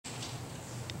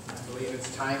believe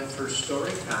it's time for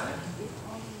story time.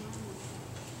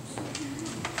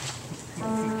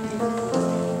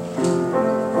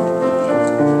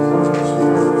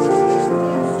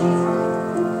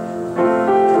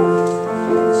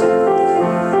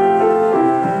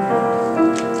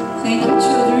 Thank you,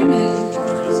 children and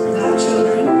not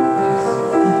children,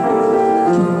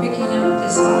 for picking up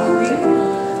this offering.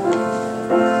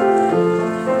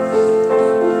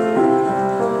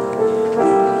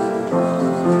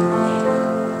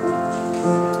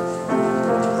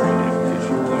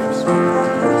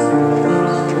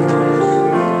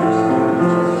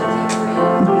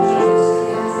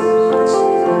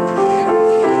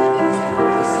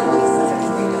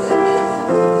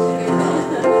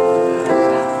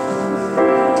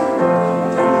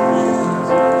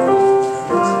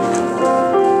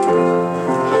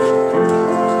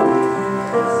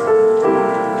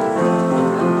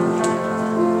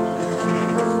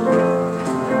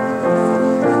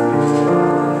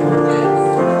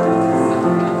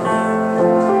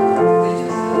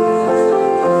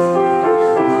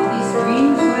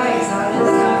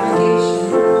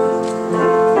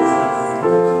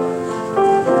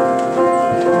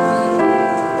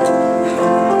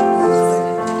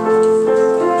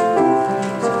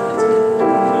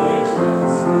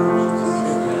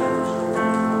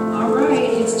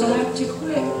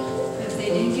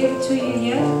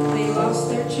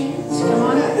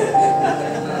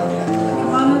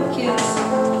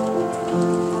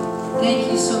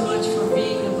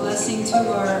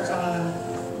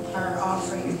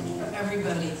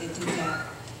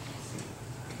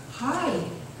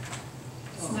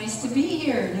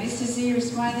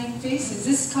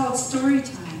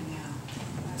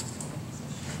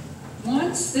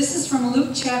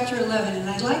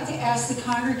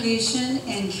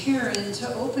 And Karen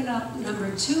to open up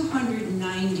number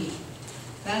 290.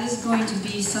 That is going to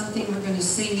be something we're going to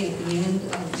sing at the end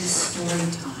of this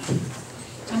story time.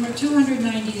 Number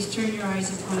 290 is Turn Your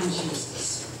Eyes Upon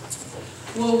Jesus.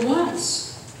 Well,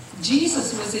 once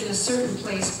Jesus was in a certain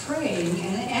place praying,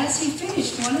 and as he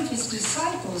finished, one of his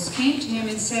disciples came to him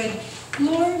and said,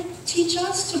 "Lord, teach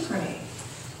us to pray,"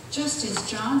 just as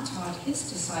John taught his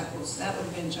disciples. That would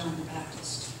have been John the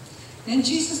Baptist. Then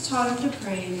Jesus taught him to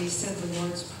pray, and he said the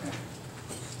Lord's Prayer.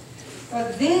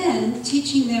 But then,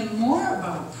 teaching them more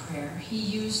about prayer, he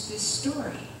used this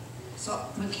story. So,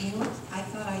 Michaela, I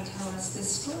thought I'd tell us this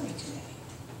story today.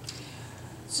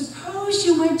 Suppose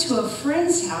you went to a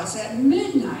friend's house at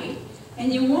midnight,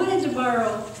 and you wanted to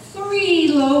borrow 3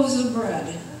 loaves of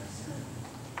bread.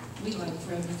 We like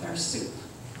bread with our soup.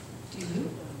 Do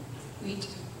you? We do.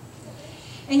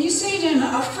 And you say to him,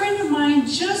 "A friend of mine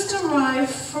just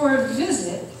arrived for a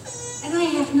visit, and I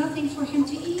have nothing for him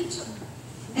to eat."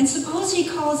 And suppose he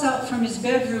calls out from his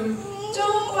bedroom,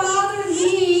 "Don't bother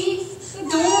me. The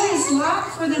door is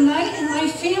locked for the night, and my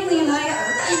family and I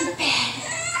are in bed."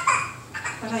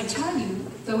 But I tell you,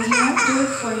 though he won't do it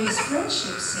for his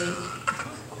friendship's sake,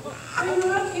 bring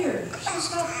her up here. She'll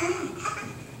stop crying.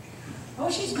 Oh,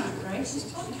 she's not crying. She's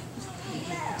talking.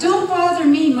 "Don't bother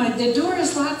me. The door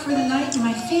is locked for the night, and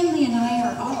my family and I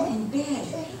are all in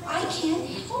bed. I can't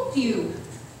help you."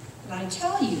 But I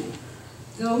tell you,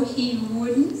 though he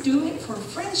wouldn't do it for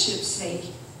friendship's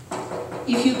sake,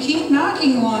 if you keep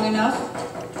knocking long enough,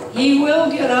 he will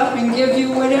get up and give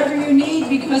you whatever you need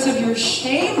because of your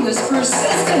shameless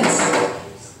persistence.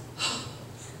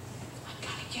 I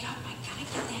gotta get up. I gotta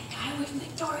get that guy away from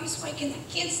the door. He's waking the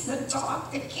kids, the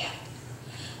dog, the cat.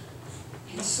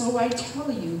 And so I tell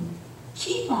you,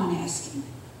 keep on asking.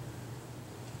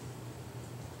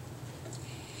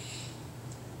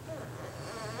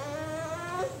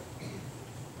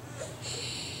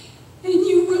 And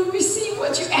you will receive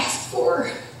what you ask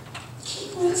for.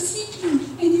 Keep on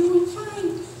seeking, and you will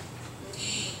find.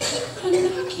 Keep on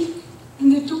knocking,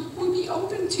 and the door will be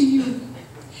open to you.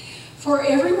 For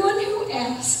everyone who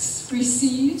asks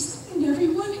receives, and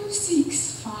everyone who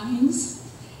seeks finds.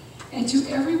 And to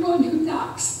everyone who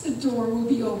knocks, the door will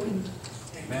be opened.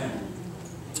 Amen.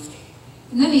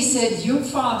 And then he said, "Your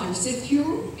fathers, if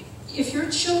your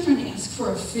children ask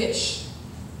for a fish,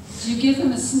 do you give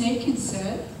them a snake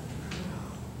instead?"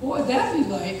 What would that be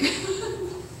like?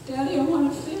 "Daddy, I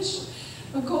want a fish.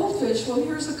 A goldfish. Well,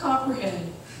 here's a copperhead."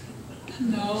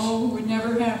 No, it would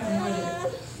never happen, would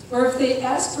it? Or if they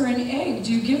ask for an egg,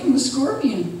 do you give them a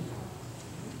scorpion?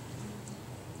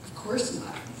 Of course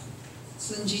not.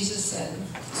 So then Jesus said,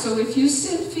 "So if you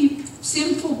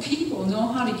sinful people know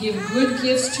how to give good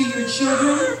gifts to your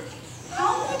children,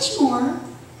 how much more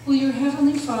will your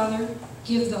Heavenly Father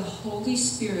give the Holy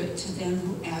Spirit to them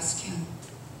who ask Him?"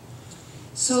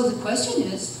 So the question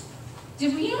is,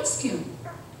 did we ask Him?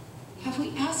 Have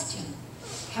we asked him?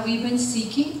 Have we been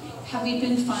seeking? Have we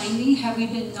been finding? Have we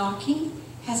been knocking?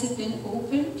 Has it been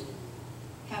opened?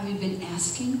 Have we been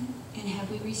asking? And have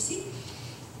we received?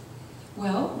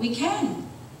 Well, we can.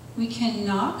 We can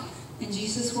knock, and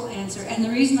Jesus will answer. And the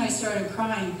reason I started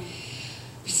crying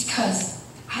is because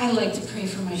I like to pray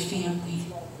for my family.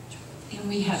 And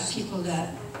we have people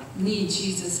that need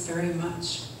Jesus very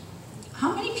much.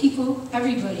 How many people,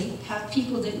 everybody, have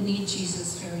people that need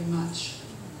Jesus very much?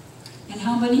 And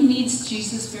how many needs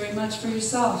Jesus very much for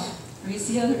yourself? Raise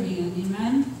the other hand,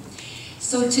 amen?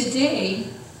 So today,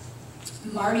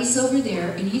 Marty's over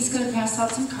there, and he's going to pass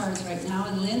out some cards right now,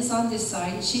 and Lynn's on this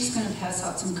side, and she's going to pass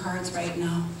out some cards right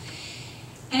now.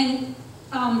 And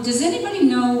does anybody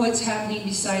know what's happening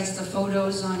besides the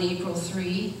photos on April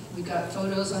 3? We got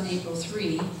photos on April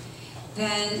 3.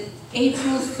 Then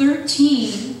April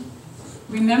 13,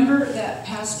 remember that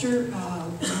Pastor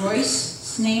Royce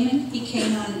Snyman, he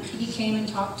came and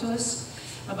talked to us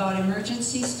about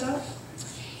emergency stuff.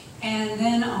 And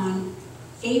then on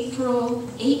April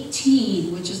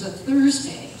 18, which is a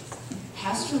Thursday,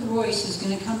 Pastor Royce is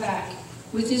going to come back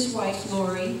with his wife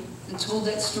Lori, that told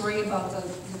that story about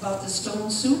the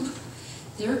stone soup.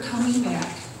 They're coming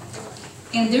back,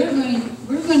 and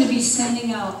we're going to be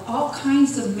sending out all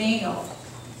kinds of mail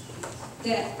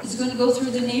that is going to go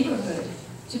through the neighborhood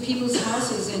to people's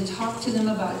houses and talk to them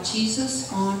about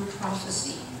Jesus on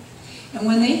prophecy. And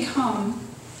when they come,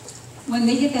 when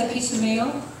they get that piece of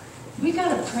mail, we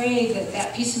got to pray that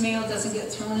that piece of mail doesn't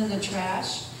get thrown in the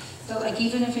trash. That, like,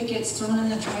 even if it gets thrown in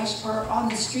the trash or on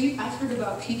the street, I've heard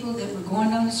about people that were going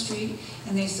down the street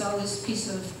and they saw this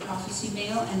piece of prophecy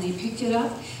mail and they picked it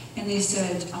up and they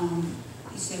said,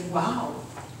 wow,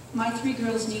 my 3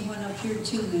 girls need one up here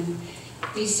too. And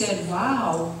they said,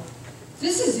 wow,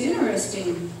 this is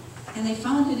interesting. And they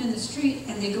found it in the street,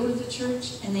 and they go to the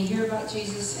church and they hear about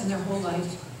Jesus, and their whole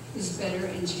life is better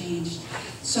and changed.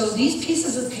 So these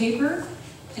pieces of paper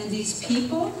and these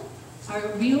people are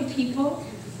real people,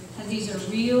 and these are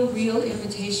real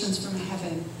invitations from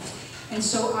heaven. And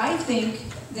so I think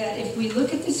that if we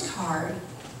look at this card,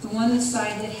 the one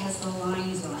side that has the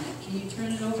lines on it, can you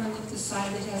turn it over and look at the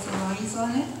side that has the lines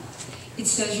on it? It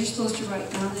says you're supposed to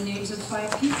write down the names of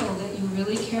 5 people that you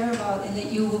really care about and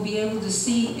that you will be able to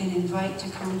see and invite to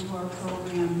come to our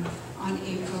program on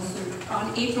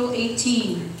April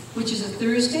 18, which is a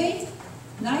Thursday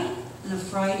night and a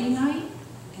Friday night.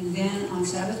 And then on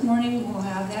Sabbath morning, we'll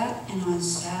have that. And on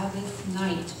Sabbath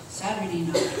night, Saturday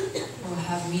night, we'll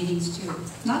have meetings too.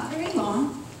 Not very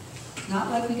long.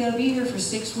 Not like we got to be here for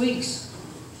 6 weeks,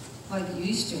 like you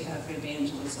used to have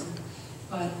evangelism.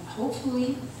 But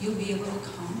hopefully, you'll be able to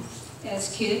come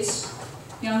as kids,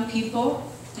 young people,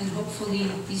 and hopefully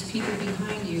these people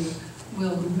behind you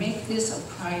will make this a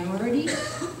priority.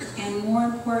 And more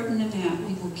important than that,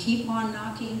 we will keep on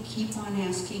knocking, keep on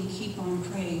asking, keep on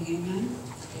praying. Amen?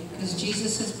 Because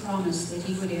Jesus has promised that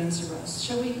he would answer us.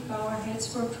 Shall we bow our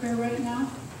heads for a prayer right now?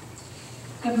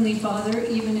 Heavenly Father,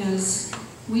 even as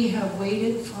we have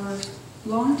waited for a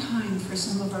long time for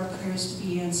some of our prayers to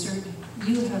be answered,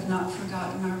 you have not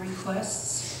forgotten our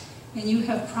requests, and you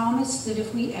have promised that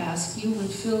if we ask, you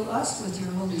would fill us with your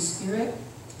Holy Spirit.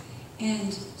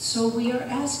 And so we are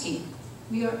asking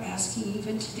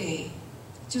even today,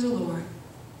 dear Lord,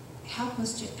 help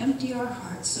us to empty our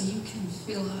hearts so you can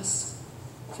fill us.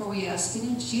 For we ask it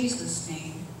in Jesus'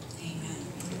 name, amen.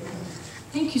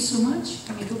 Thank you so much.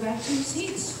 Let me go back to your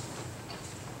seats.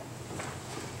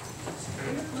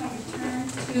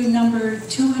 To number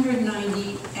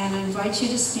 290, and I invite you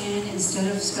to stand.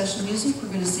 Instead of special music, we're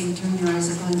going to sing Turn Your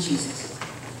Eyes Upon Jesus.